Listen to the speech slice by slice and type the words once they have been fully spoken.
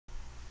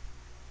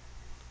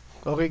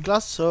Okay,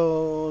 class.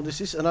 So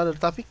this is another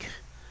topic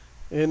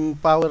in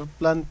power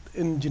plant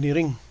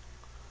engineering.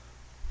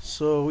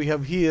 So we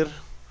have here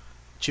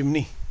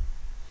chimney.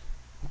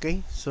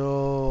 Okay,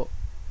 so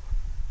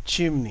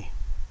chimney.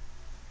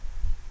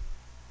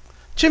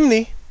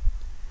 Chimney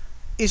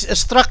is a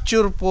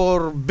structure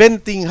for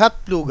venting hot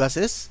flue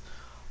gases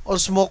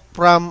or smoke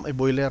from a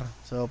boiler.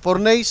 So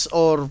furnace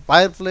or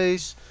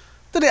fireplace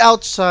to the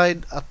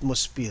outside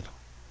atmosphere.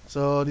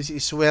 So this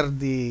is where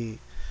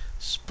the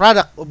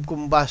product of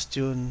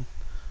combustion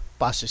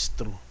passes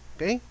through.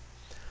 Okay?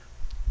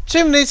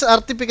 Chimneys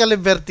are typically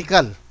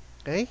vertical.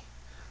 Okay?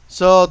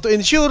 So, to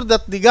ensure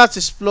that the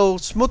gases flow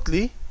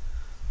smoothly,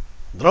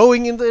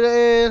 drawing into the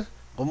air,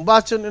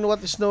 combustion in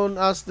what is known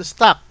as the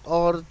stack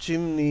or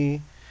chimney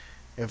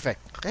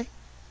effect. Okay?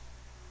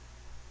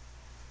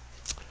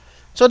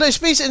 So, the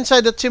space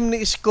inside the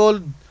chimney is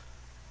called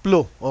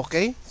flue.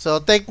 Okay? So,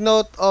 take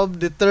note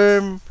of the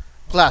term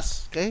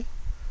class. Okay?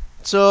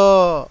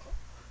 So,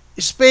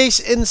 space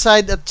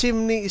inside a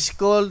chimney is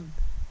called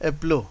a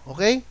flue.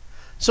 Okay?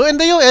 So, in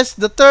the US,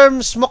 the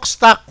term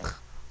smokestack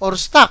or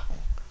stack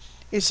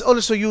is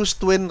also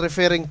used when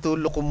referring to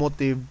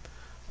locomotive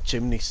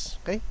chimneys.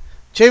 Okay?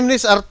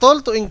 Chimneys are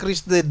told to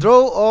increase the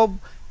draw of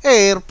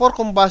air for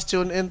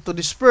combustion and to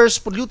disperse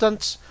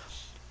pollutants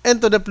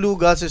into the flue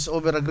gases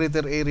over a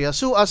greater area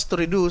so as to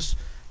reduce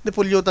the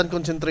pollutant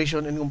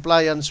concentration in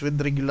compliance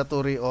with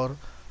regulatory or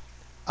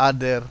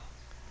other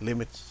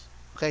limits.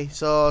 Okay,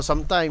 so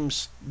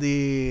sometimes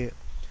the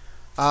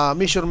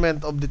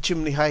measurement of the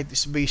chimney height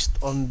is based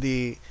on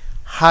the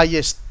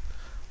highest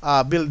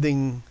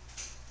building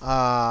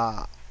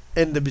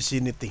in the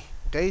vicinity.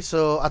 Okay,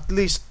 so at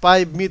least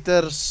 5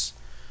 meters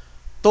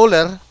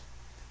taller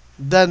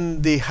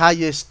than the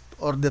highest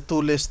or the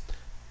tallest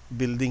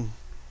building.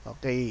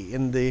 Okay,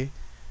 in the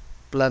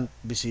plant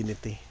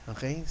vicinity.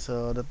 Okay,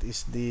 so that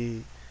is the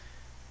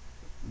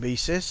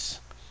basis.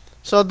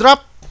 So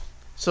drop.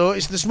 So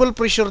is the small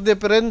pressure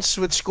difference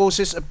which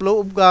causes a flow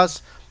of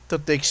gas to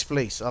take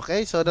place.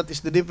 Okay, so that is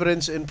the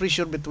difference in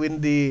pressure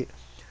between the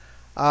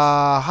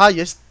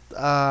highest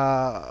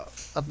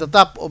at the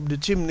top of the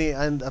chimney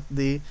and at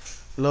the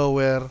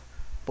lower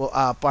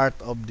part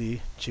of the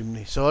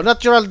chimney. So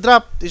natural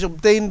draft is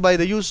obtained by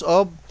the use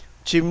of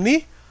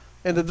chimney,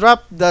 and the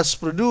draft thus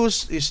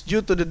produced is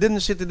due to the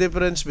density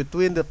difference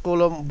between the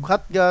column of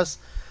hot gas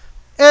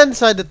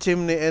inside the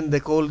chimney and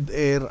the cold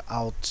air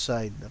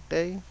outside.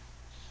 Okay,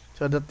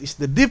 so that is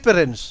the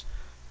difference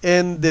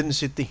in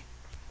density.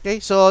 Okay,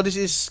 so this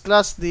is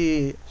class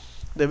the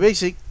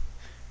basic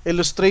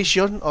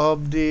illustration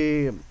of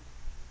the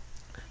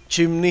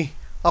chimney.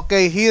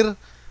 Okay, here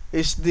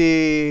is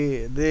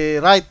the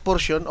right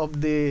portion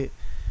of the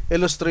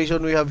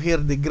illustration. We have here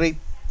the grate.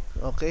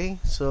 Okay,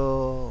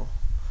 so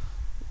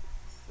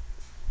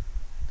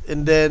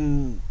and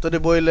then to the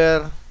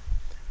boiler,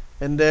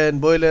 and then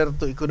boiler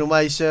to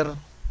economizer,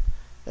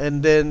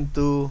 and then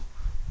to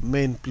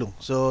main flue.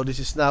 So this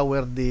is now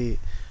where the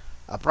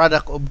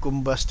product of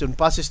combustion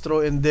passes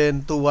through and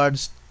then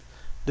towards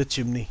the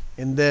chimney,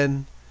 and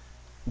then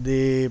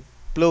the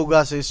flow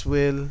gases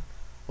will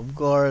of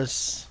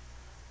course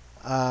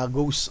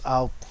goes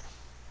out.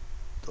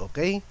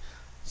 Okay,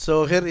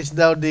 so here is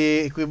now the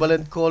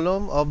equivalent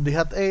column of the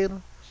hot air,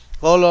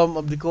 column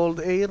of the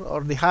cold air,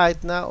 or the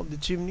height now of the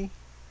chimney.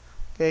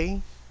 Okay,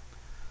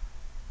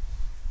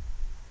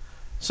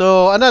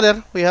 so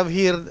another, we have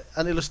here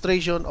an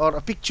illustration or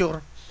a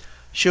picture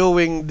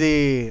showing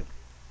the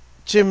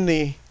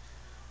chimney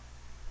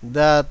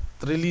that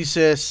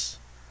releases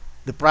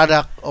the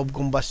product of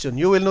combustion.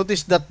 You will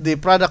notice that the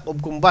product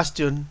of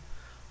combustion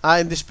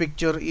in this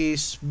picture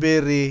is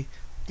very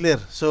clear.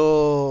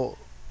 So,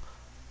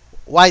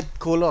 white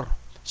color.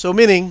 So,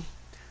 meaning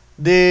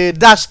the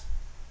dust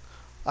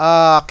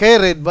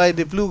carried by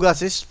the flue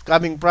gases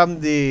coming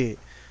from the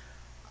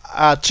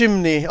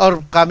chimney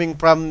or coming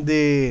from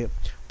the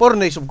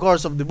furnace, of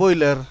course, of the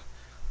boiler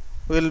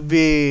will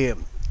be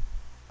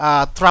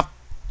trapped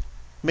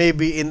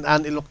maybe in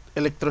an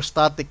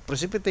electrostatic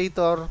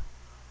precipitator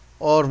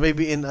or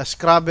maybe in a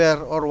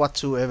scrubber or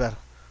whatsoever.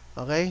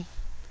 Okay?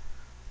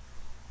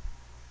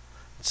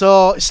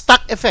 So,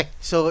 stack effect.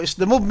 So, it's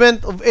the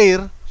movement of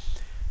air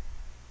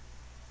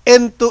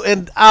into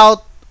and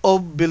out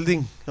of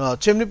building.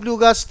 Chimney flue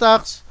gas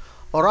stacks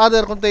or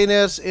other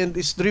containers and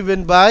is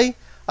driven by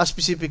a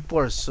specific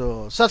force.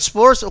 So, such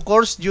force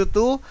occurs due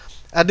to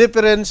a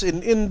difference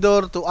in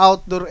indoor to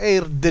outdoor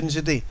air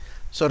density.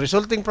 So,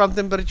 resulting from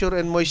temperature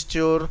and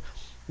moisture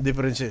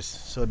differences.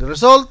 So, the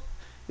result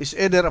is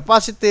either a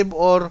positive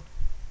or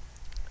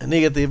a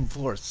negative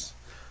force.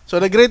 So,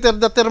 the greater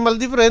the thermal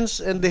difference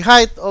and the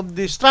height of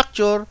the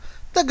structure,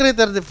 the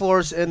greater the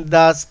force, and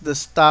thus the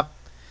stack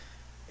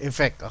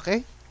effect.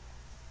 Okay?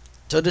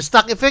 So, the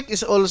stack effect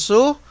is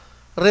also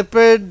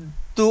referred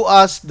to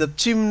as the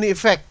chimney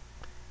effect,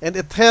 and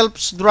it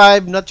helps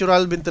drive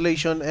natural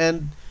ventilation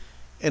and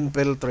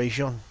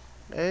infiltration.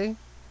 Okay?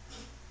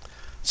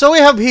 So, we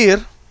have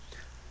here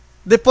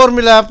the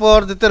formula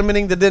for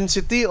determining the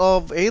density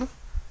of air.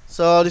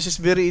 So, this is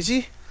very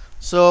easy.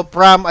 So,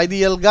 from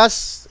ideal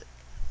gas,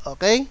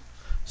 Okay?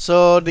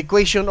 So, the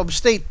equation of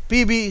state,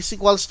 PV is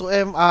equals to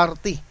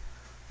MRT.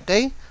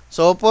 Okay?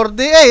 So, for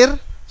the air,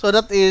 so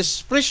that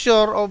is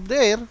pressure of the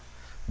air,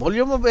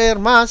 volume of air,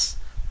 mass,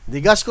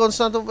 the gas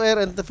constant of air,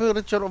 and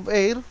temperature of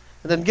air, and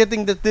then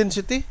getting the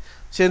density.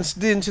 Since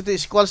density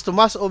is equals to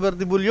mass over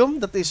the volume,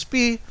 that is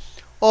P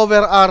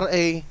over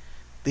RA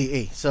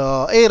TA.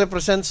 So, A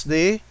represents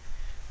the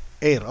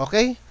air.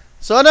 Okay?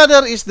 So,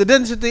 another is the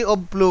density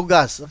of flue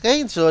gas.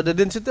 Okay? So, the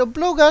density of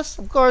flue gas,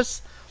 of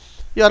course,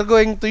 you are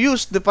going to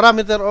use the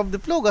parameter of the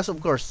flue gas,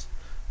 of course.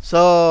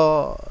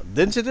 So,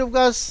 density of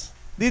gas,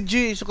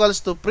 dG is equals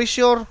to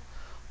pressure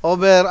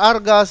over R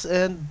gas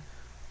and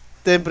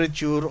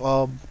temperature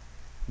of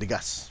the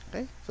gas.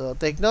 Okay? So,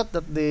 take note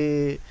that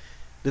the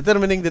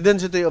determining the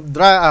density of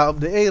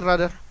the air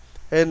rather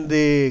and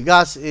the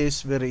gas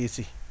is very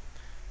easy.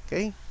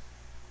 Okay?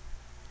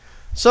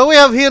 So, we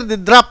have here the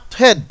drop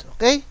head.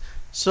 Okay?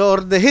 So,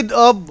 the head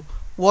of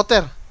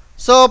water.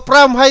 So,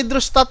 from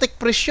hydrostatic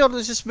pressure,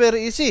 this is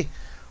very easy.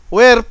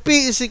 Where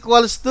P is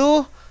equals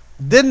to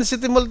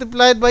density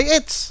multiplied by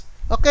H.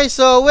 Okay,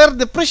 so where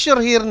the pressure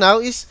here now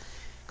is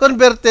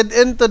converted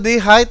into the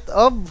height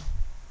of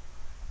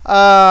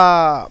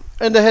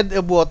in the head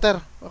of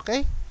water.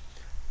 Okay?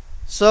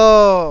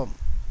 So,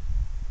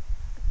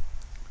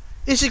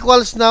 is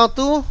equals now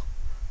to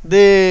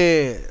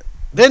the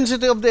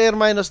density of the air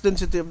minus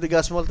density of the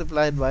gas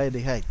multiplied by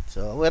the height.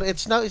 So, where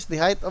H now is the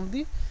height of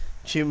the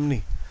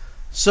chimney.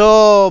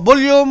 So,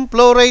 volume,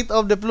 flow rate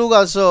of the flue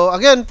gas. So,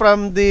 again,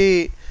 from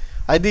the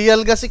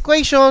ideal gas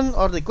equation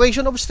or the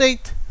equation of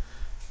state,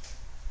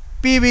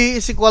 PV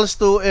is equals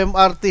to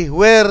MRT,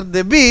 where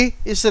the B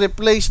is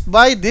replaced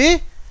by the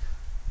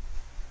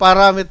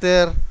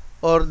parameter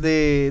or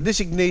the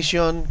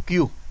designation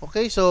Q.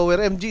 Okay, so where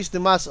mg is the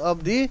mass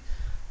of the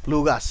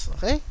flue gas.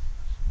 Okay,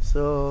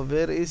 so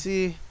very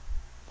easy.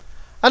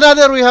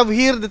 Another, we have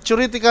here the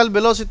theoretical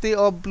velocity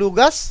of flue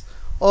gas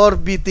or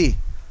VT.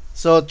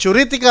 So,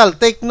 theoretical,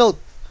 take note.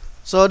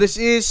 So, this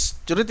is,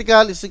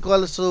 theoretical is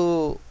equal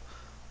to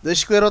the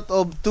square root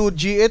of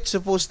 2GH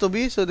supposed to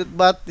be. So, that,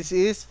 but this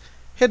is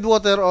head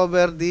water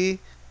over the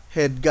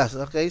head gas.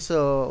 Okay,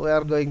 so we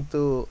are going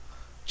to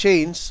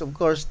change, of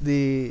course,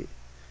 the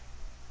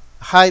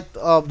height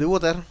of the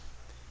water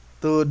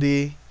to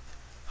the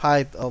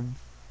height of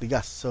the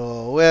gas.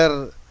 So,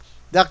 where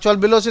the actual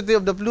velocity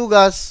of the flue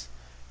gas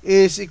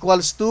is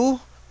equals to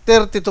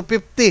 30 to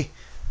 50%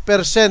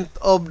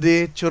 of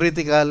the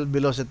theoretical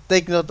velocity.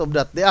 Take note of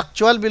that. The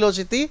actual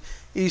velocity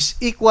is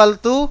equal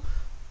to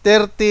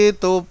 30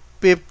 to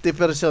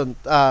 50%,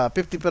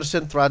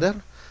 50%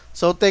 rather.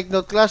 So, take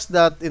note, class,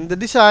 that in the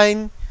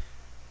design,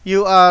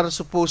 you are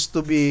supposed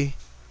to be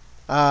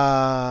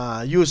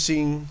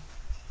using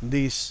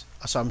this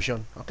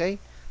assumption. Okay?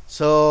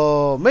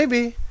 So,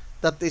 maybe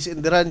that is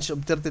in the range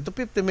of 30 to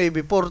 50,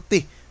 maybe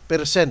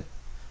 40%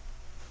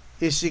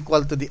 is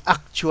equal to the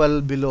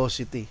actual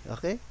velocity.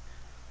 Okay?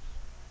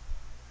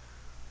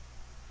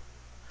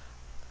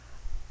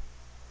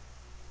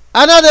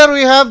 Another,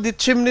 we have the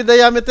chimney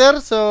diameter.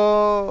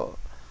 So,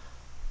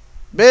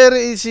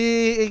 very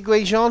easy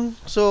equation.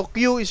 So,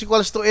 Q is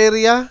equals to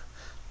area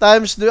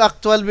times the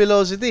actual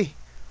velocity.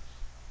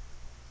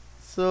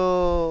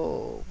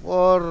 So,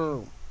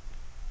 for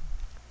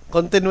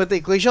continuity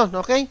equation,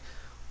 okay?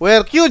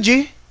 Where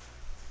QG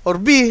or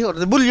B or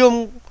the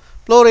volume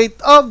flow rate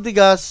of the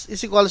gas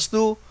is equals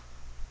to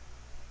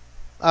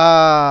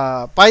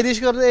pi d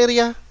squared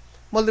area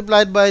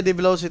multiplied by the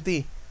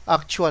velocity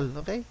actual,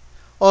 okay?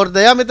 Or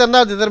diameter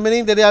now,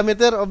 determining the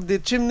diameter of the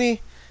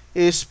chimney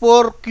is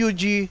 4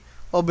 QG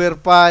over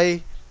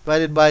pi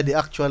divided by the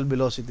actual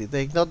velocity.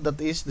 Take note, that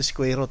is the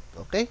square root,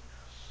 okay?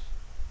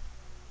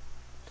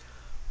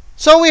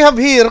 So, we have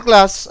here,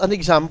 class, an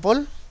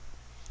example.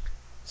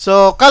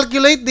 So,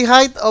 calculate the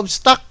height of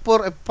stack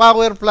for a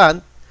power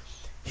plant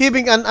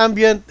having an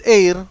ambient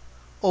air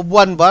of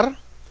 1 bar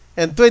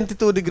and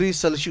 22 degrees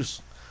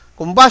Celsius.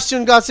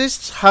 Combustion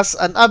gases has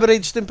an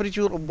average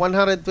temperature of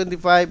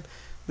 125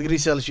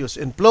 degrees Celsius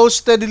and flows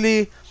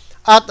steadily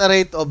at a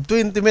rate of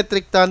 20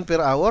 metric ton per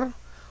hour.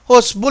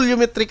 Whose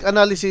volumetric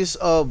analysis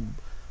of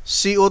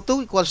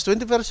CO2 equals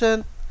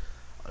 20%,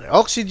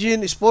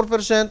 oxygen is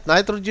 4%,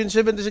 nitrogen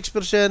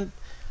 76%,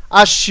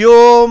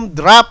 assume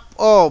drop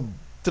of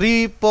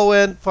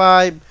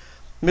 3.5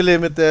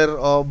 millimeter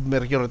of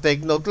mercury.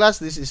 Take note, class,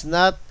 this is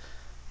not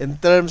in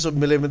terms of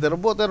millimeter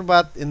of water,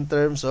 but in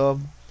terms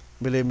of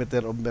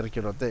millimeter of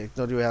mercury. Take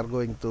note, we are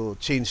going to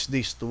change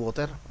this to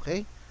water,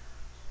 okay?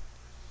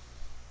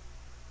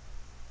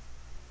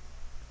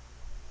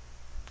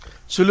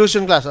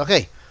 Solution, class,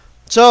 okay.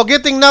 So,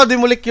 getting now the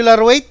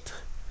molecular weight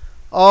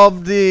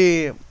of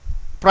the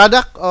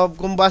product of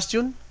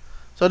combustion.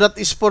 So, that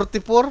is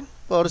 44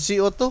 for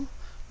CO2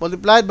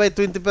 multiplied by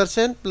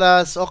 20%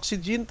 plus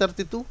oxygen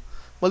 32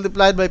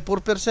 multiplied by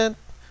 4%,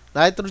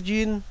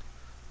 nitrogen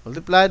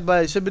multiplied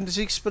by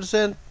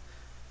 76%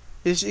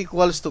 is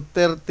equals to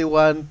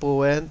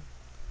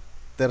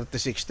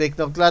 31.36. Take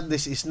note, class,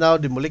 this is now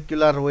the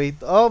molecular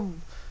weight of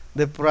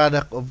the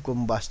product of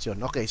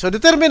combustion. Okay, so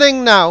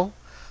determining now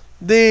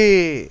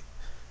the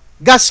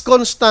gas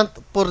constant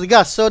for the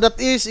gas. So that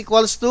is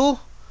equals to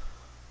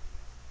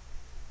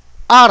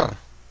R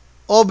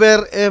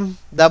over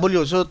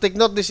MW. So take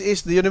note, this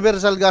is the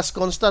universal gas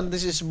constant.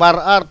 This is bar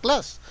R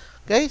plus.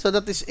 Okay, so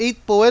that is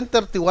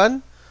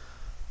 8.31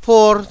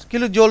 for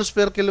kilojoules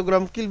per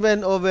kilogram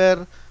Kelvin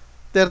over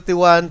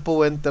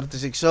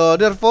 31.36. So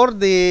therefore,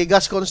 the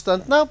gas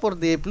constant now for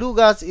the flue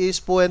gas is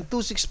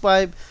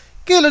 0.265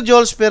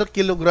 kilojoules per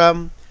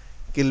kilogram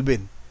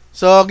Kelvin.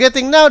 So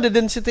getting now the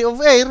density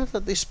of air,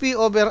 that is P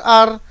over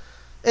R,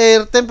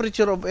 air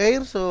temperature of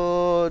air.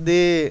 So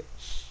the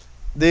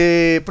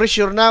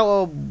pressure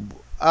now of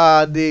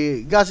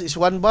the gas is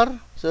 1 bar,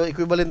 so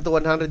equivalent to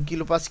 100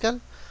 kilopascal.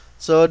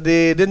 So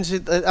the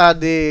density,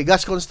 the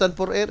gas constant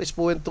for air is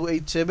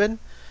 0.287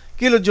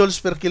 kilojoules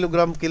per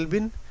kilogram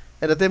Kelvin,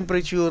 and the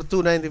temperature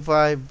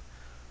 295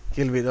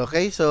 Kelvin.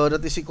 Okay, so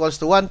that is equals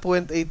to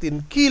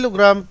 1.18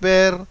 kilogram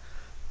per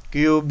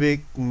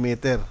cubic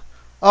meter.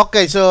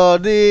 Okay, so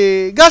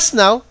the gas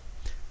now,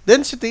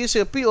 density is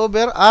P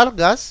over R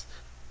gas,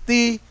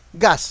 T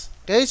gas.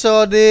 Okay,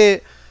 so the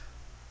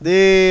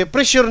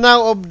pressure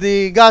now of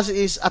the gas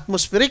is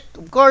atmospheric,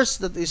 of course,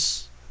 that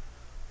is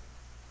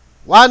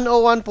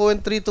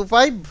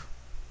 101.325.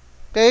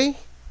 Okay,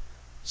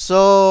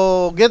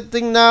 so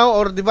getting now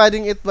or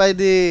dividing it by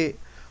the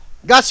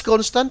gas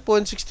constant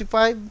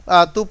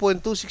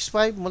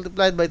 2.265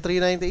 multiplied by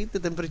 398, the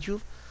temperature.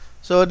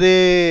 So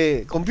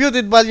the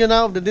computed value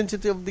now of the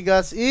density of the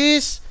gas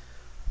is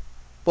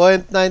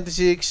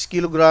 0.96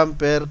 kilogram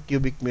per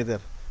cubic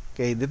meter.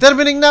 Okay,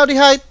 determining now the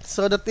height.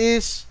 So that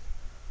is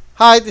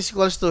height is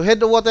equals to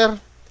head of water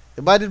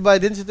divided by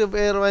density of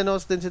air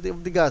minus density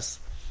of the gas.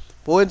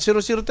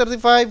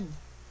 0.0035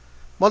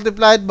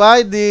 multiplied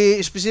by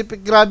the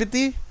specific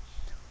gravity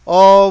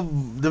of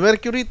the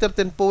mercury,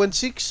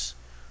 13.6,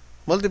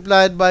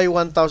 multiplied by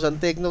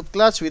 1000. Take note,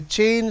 class, we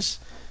change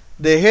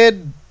the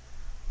head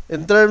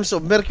in terms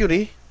of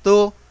mercury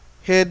to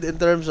head in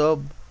terms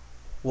of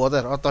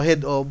water, or to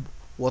head of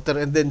water,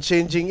 and then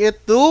changing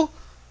it to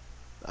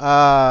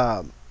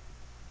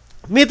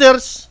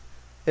meters,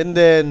 and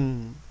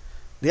then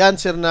the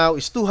answer now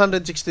is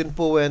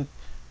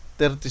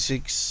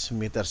 216.36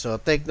 meters. So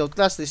take note,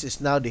 class, this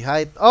is now the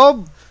height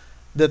of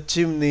the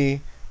chimney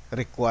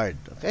required.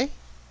 Okay,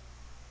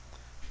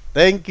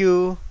 thank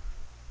you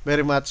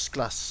very much,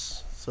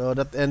 class. So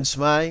that ends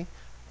my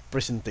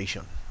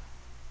presentation.